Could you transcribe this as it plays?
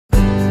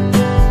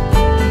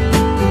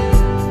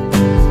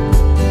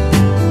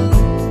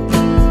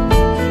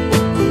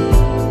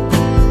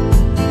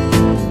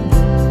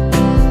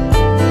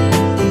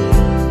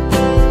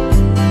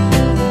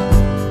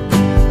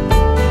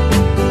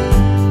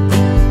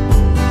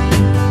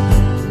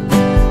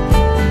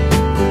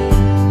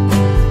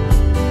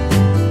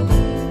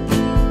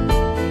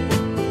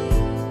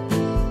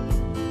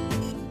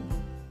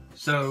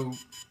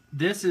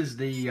this is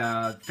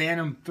the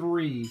Phantom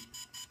 3,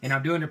 and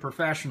I'm doing a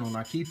professional.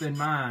 Now keep in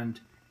mind,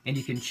 and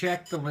you can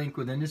check the link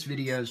within this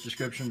video's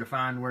description to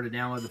find where to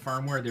download the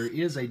firmware. There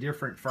is a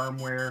different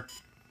firmware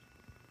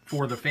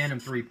for the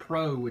Phantom 3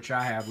 Pro, which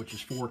I have, which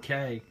is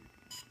 4K,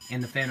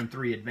 and the Phantom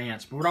 3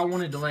 Advanced. But what I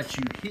wanted to let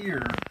you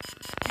hear,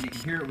 and you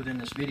can hear it within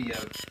this video,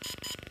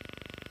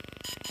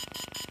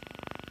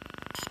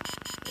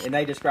 and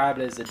they describe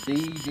it as a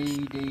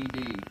D-D-D-D. You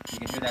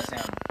can hear that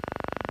sound.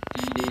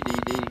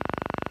 D-D-D-D.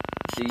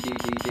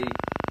 D-D-D-D.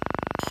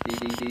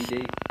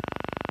 D-D-D-D.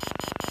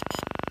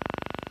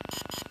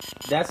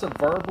 That's a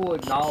verbal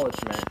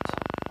acknowledgement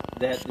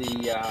that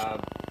the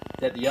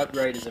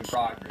upgrade is in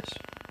progress.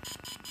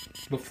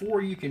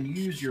 Before you can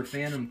use your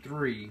Phantom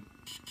 3,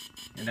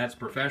 and that's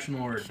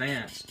professional or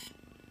advanced,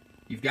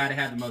 you've got to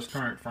have the most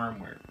current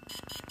firmware.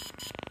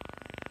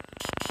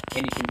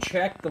 And you can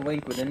check the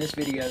link within this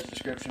video's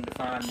description to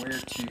find where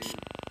to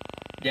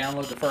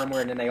download the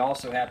firmware, and then they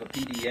also have a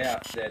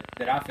PDF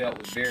that I felt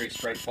was very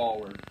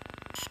straightforward.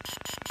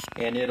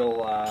 And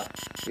it'll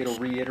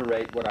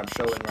reiterate what I'm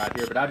showing right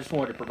here, but I just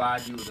wanted to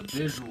provide you with a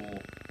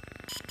visual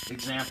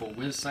example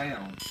with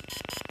sound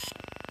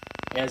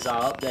as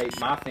I update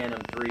my Phantom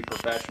 3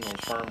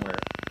 Professional's firmware.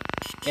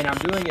 And I'm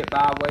doing it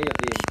by way of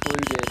the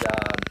included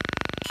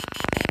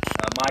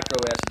micro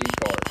SD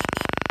card.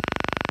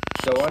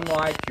 So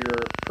unlike your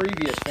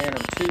previous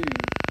Phantom 2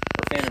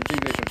 or Phantom 2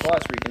 Vision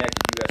Plus where you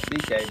connected USB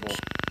cable,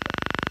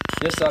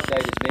 this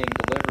update is being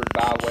delivered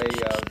by way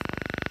of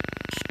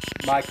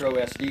micro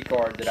SD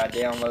card that I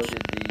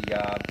downloaded the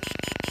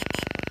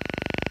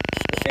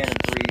Phantom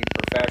 3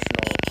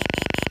 Professional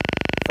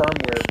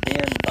firmware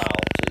bin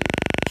file to.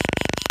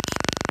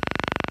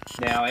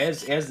 Now,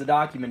 as the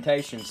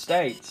documentation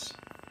states,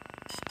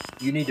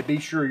 you need to be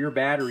sure your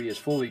battery is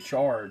fully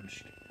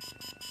charged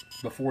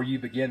before you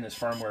begin this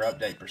firmware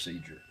update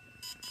procedure.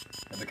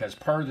 Because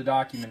per the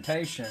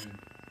documentation,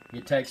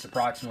 it takes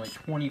approximately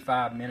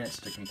 25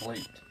 minutes to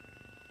complete.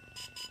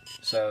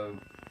 So,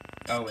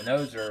 oh, and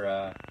those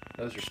are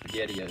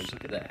SpaghettiOs.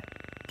 Look at that.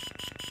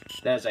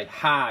 That is a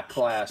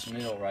high-class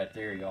meal right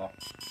there, y'all.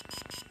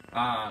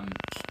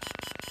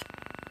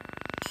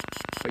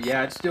 But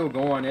yeah, it's still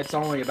going. It's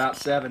only about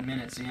 7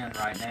 minutes in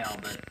right now,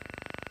 but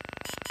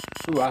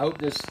ooh, I hope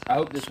this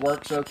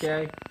works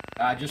okay.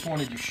 I just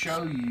wanted to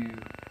show you,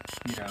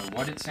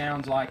 what it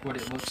sounds like, what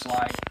it looks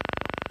like.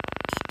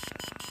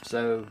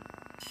 So,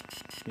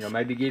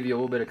 maybe give you a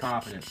little bit of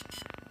confidence.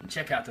 And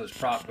check out those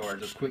prop guards,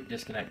 those quick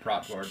disconnect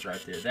prop guards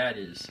right there. That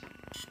is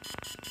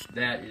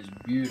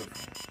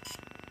beautiful.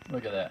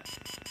 Look at that.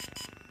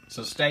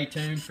 So stay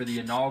tuned for the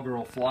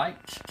inaugural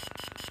flight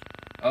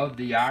of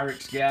the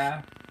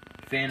DJI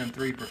Phantom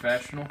 3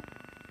 Professional.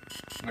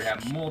 We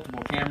have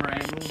multiple camera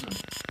angles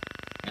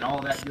and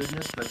all that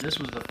goodness, but this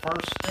was the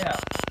first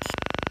step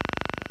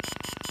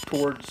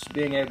towards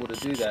being able to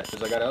do that,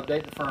 because I got to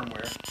update the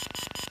firmware.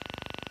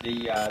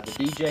 The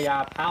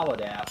DJI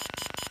Pilot app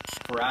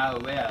for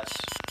iOS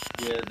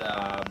with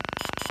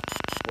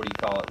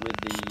with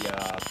the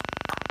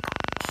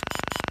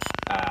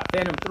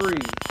Phantom 3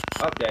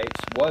 updates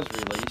was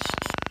released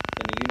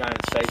in the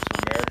United States of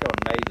America on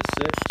May the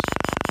 6th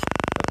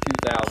of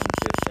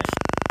 2015.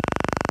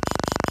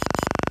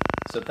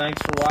 So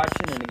thanks for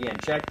watching, and again,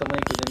 check the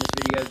link within this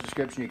video's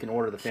description. You can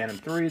order the Phantom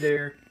 3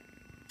 there.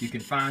 You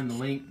can find the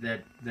link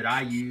that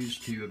I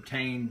used to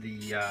obtain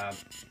the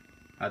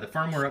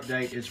firmware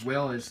update, as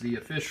well as the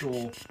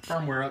official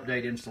firmware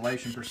update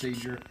installation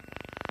procedure.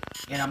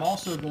 And I'm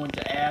also going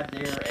to add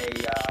there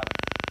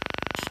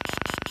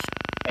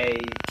a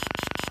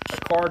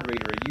card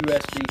reader, a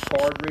USB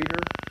card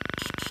reader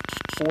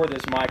for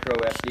this micro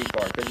SD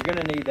card, because you're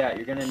going to need that.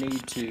 You're going to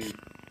need to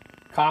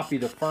copy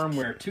the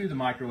firmware to the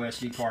micro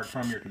SD card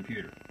from your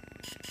computer.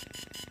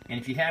 And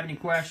if you have any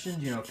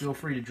questions, feel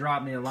free to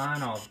drop me a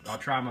line. I'll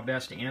try my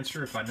best to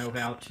answer if I know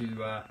how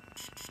to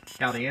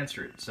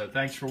answer it. So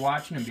thanks for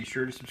watching, and be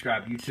sure to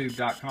subscribe to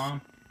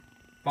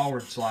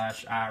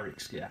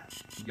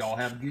youtube.com/IRIXGuy. Y'all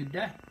have a good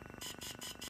day.